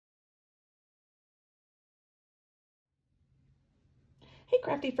Hey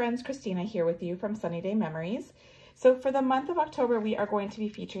crafty friends, Christina here with you from Sunny Day Memories. So for the month of October, we are going to be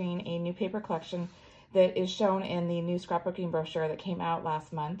featuring a new paper collection that is shown in the new scrapbooking brochure that came out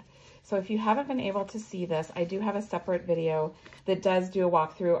last month. So if you haven't been able to see this, I do have a separate video that does do a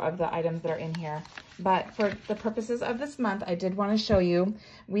walkthrough of the items that are in here. But for the purposes of this month, I did want to show you,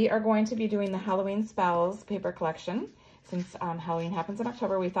 we are going to be doing the Halloween Spells paper collection. Since Halloween happens in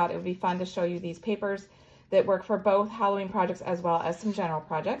October, we thought it would be fun to show you these papers that work for both Halloween projects as well as some general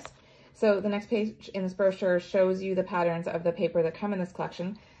projects. So the next page in this brochure shows you the patterns of the paper that come in this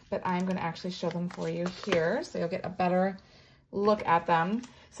collection, but I'm going to actually show them for you here so you'll get a better look at them.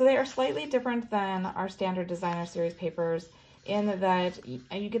 So they are slightly different than our standard designer series papers in that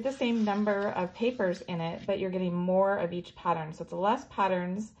you get the same number of papers in it, but you're getting more of each pattern. So it's less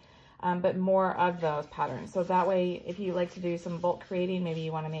patterns, but more of those patterns. So that way, if you like to do some bulk creating, maybe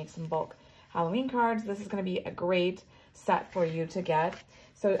you want to make some bulk Halloween cards, this is going to be a great set for you to get.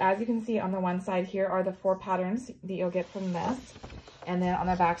 So as you can see on the one side, here are the 4 patterns that you'll get from this. And then on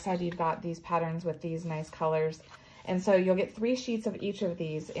the back side, you've got these patterns with these nice colors. And so you'll get 3 sheets of each of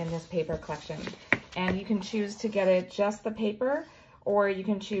these in this paper collection. And you can choose to get it just the paper, or you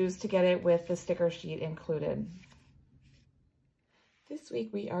can choose to get it with the sticker sheet included. This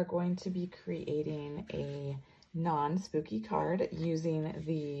week we are going to be creating a non-spooky card using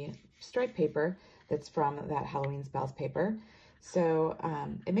the stripe paper that's from that Halloween Spells paper. So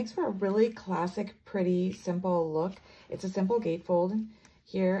it makes for a really classic, pretty, simple look. It's a simple gatefold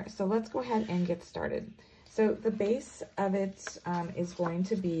here. So let's go ahead and get started. So the base of it is going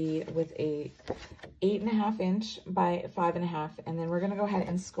to be with a 8.5 inch by 5.5, and then we're going to go ahead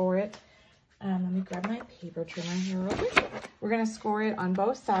and score it. Let me grab my paper trimmer here real quick. We're going to score it on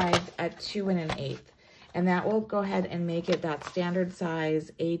both sides at 2 1/8. And that will go ahead and make it that standard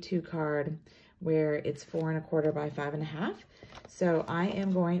size A2 card where it's 4 1/4 by 5.5. So I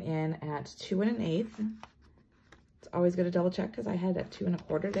am going in at 2 1/8. It's always good to double check because I had at 2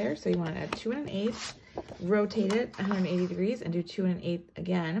 1/4 there. So you want to add 2 1/8, rotate it 180 degrees and do 2 1/8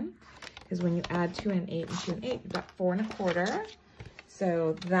 again. Because when you add 2 1/8 and 2 1/8, you've got 4 1/4.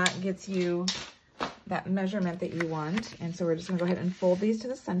 So that gets you that measurement that you want. And so we're just gonna go ahead and fold these to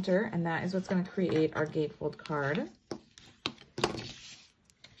the center, and that is what's gonna create our gatefold card.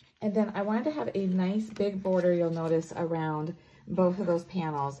 And then I wanted to have a nice big border, you'll notice, around both of those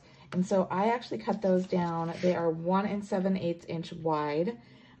panels. And so I actually cut those down. They are 1 7/8 inch wide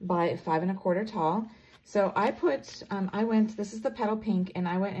by 5 1/4 tall. So I put, this is the Petal Pink, and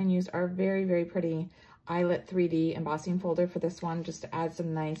I went and used our very, very pretty Eyelet 3D embossing folder for this one, just to add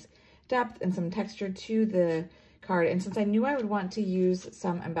some nice depth and some texture to the card. And since I knew I would want to use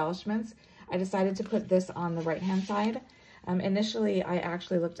some embellishments, I decided to put this on the right hand side. Initially I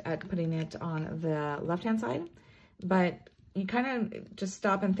actually looked at putting it on the left hand side, but you kind of just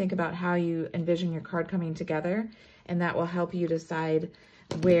stop and think about how you envision your card coming together, and that will help you decide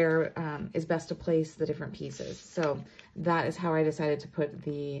where is best to place the different pieces. So that is how I decided to put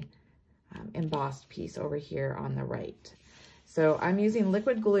the embossed piece over here on the right. So I'm using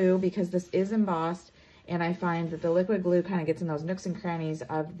liquid glue because this is embossed, and I find that the liquid glue kind of gets in those nooks and crannies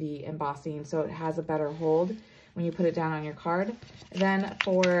of the embossing, so it has a better hold when you put it down on your card. Then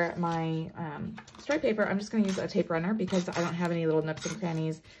for my stripe paper, I'm just going to use a tape runner because I don't have any little nooks and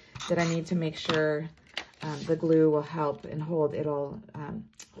crannies that I need to make sure the glue will help and hold. It'll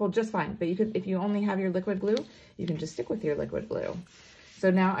hold just fine. But you could, if you only have your liquid glue, you can just stick with your liquid glue.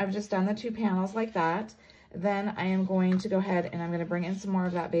 So now I've just done the 2 panels like that. Then I am going to go ahead and I'm going to bring in some more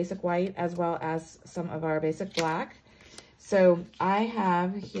of that basic white as well as some of our basic black. So I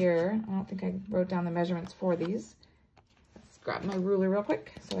have here, I don't think I wrote down the measurements for these. Let's grab my ruler real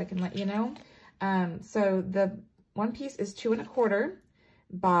quick so I can let you know. So the one piece is 2 1/4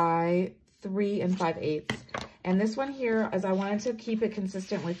 by 3 5/8. And this one here, as I wanted to keep it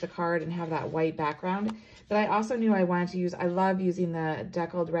consistent with the card and have that white background, but I also knew I wanted to use, I love using the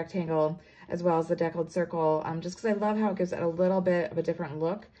Deckled Rectangle as well as the Deckled Circle, just because I love how it gives it a little bit of a different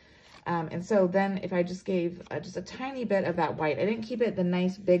look. And so then if I just gave just a tiny bit of that white, I didn't keep it the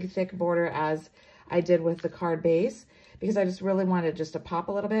nice big thick border as I did with the card base, because I just really wanted just to pop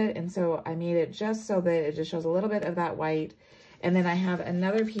a little bit. And so I made it just so that it just shows a little bit of that white. And then I have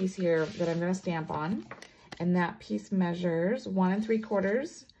another piece here that I'm going to stamp on. And that piece measures 1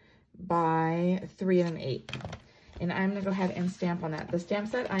 3/4 by 3 1/8. And I'm going to go ahead and stamp on that. The stamp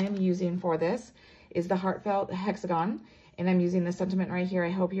set I am using for this is the Heartfelt Hexagon. And I'm using the sentiment right here. I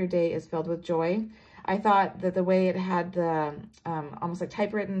hope your day is filled with joy. I thought that the way it had the almost like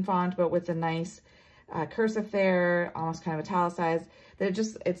typewritten font, but with the nice cursive there, almost kind of italicized, that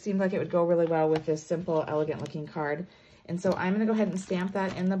it seemed like it would go really well with this simple, elegant looking card. And so I'm gonna go ahead and stamp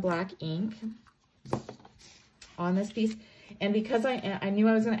that in the black ink on this piece. And because I knew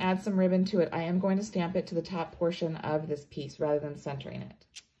I was gonna add some ribbon to it, I am going to stamp it to the top portion of this piece rather than centering it.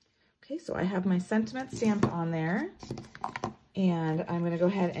 Okay, so I have my sentiment stamped on there, and I'm gonna go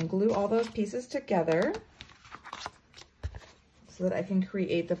ahead and glue all those pieces together so that I can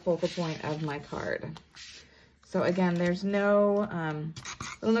create the focal point of my card. So again, there's no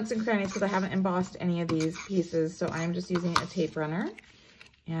little nooks and crannies because I haven't embossed any of these pieces, so I'm just using a tape runner.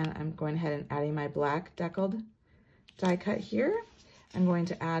 And I'm going ahead and adding my black deckled die cut here. I'm going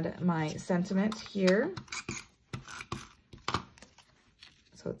to add my sentiment here.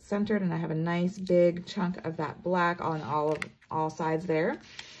 So it's centered and I have a nice big chunk of that black on all sides there.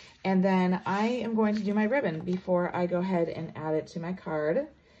 And then I am going to do my ribbon before I go ahead and add it to my card.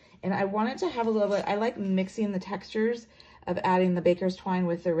 And I wanted to have a little bit, I like mixing the textures of adding the baker's twine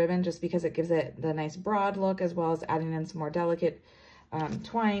with the ribbon just because it gives it the nice broad look as well as adding in some more delicate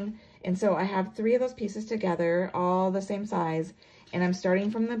twine. And so I have 3 of those pieces together, all the same size, and I'm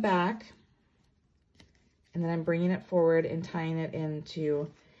starting from the back, and then I'm bringing it forward and tying it into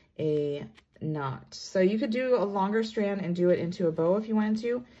a knot. So you could do a longer strand and do it into a bow if you wanted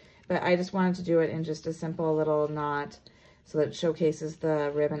to, but I just wanted to do it in just a simple little knot so that it showcases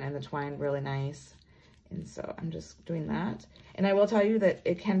the ribbon and the twine really nice. And so I'm just doing that. And I will tell you that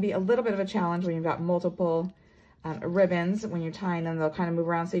it can be a little bit of a challenge when you've got multiple ribbons. When you're tying them, they'll kind of move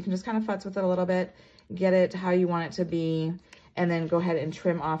around, so you can just kind of futz with it a little bit, get it how you want it to be, and then go ahead and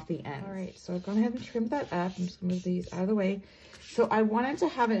trim off the ends. All right, so I've gone ahead and trimmed that up. I'm just gonna move these out of the way. So I wanted to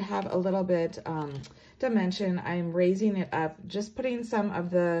have it have a little bit dimension. I'm raising it up, just putting some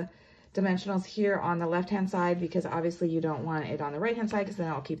of the dimensionals here on the left-hand side because obviously you don't want it on the right-hand side because then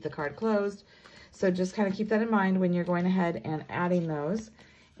I'll keep the card closed. So just kind of keep that in mind when you're going ahead and adding those.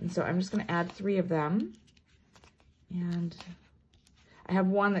 And so I'm just gonna add 3 of them. And I have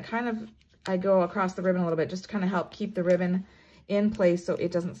one that kind of, I go across the ribbon a little bit just to kind of help keep the ribbon in place so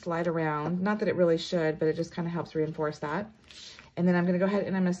it doesn't slide around. Not that it really should, but it just kind of helps reinforce that. And then I'm gonna go ahead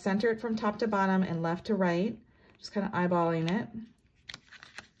and I'm gonna center it from top to bottom and left to right, just kind of eyeballing it.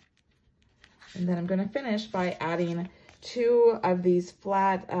 And then I'm gonna finish by adding 2 of these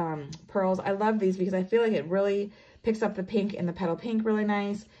flat pearls. I love these because I feel like it really picks up the pink in the petal pink really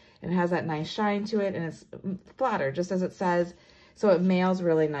nice. And it has that nice shine to it, and it's flatter, just as it says. So it mails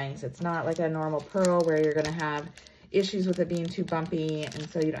really nice. It's not like a normal pearl where you're gonna have issues with it being too bumpy, and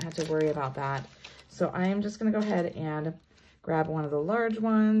so you don't have to worry about that. So I am just gonna go ahead and grab one of the large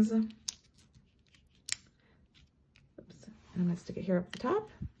ones. Oops. And I'm gonna stick it here up the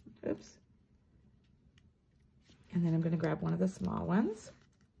top. Oops. And then I'm gonna grab one of the small ones.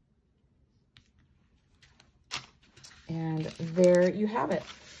 And there you have it.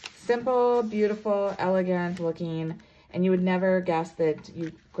 Simple, beautiful, elegant looking, and you would never guess that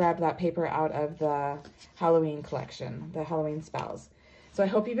you grabbed that paper out of the Halloween collection, the Halloween spells. So I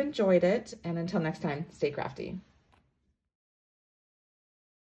hope you've enjoyed it, and until next time, stay crafty.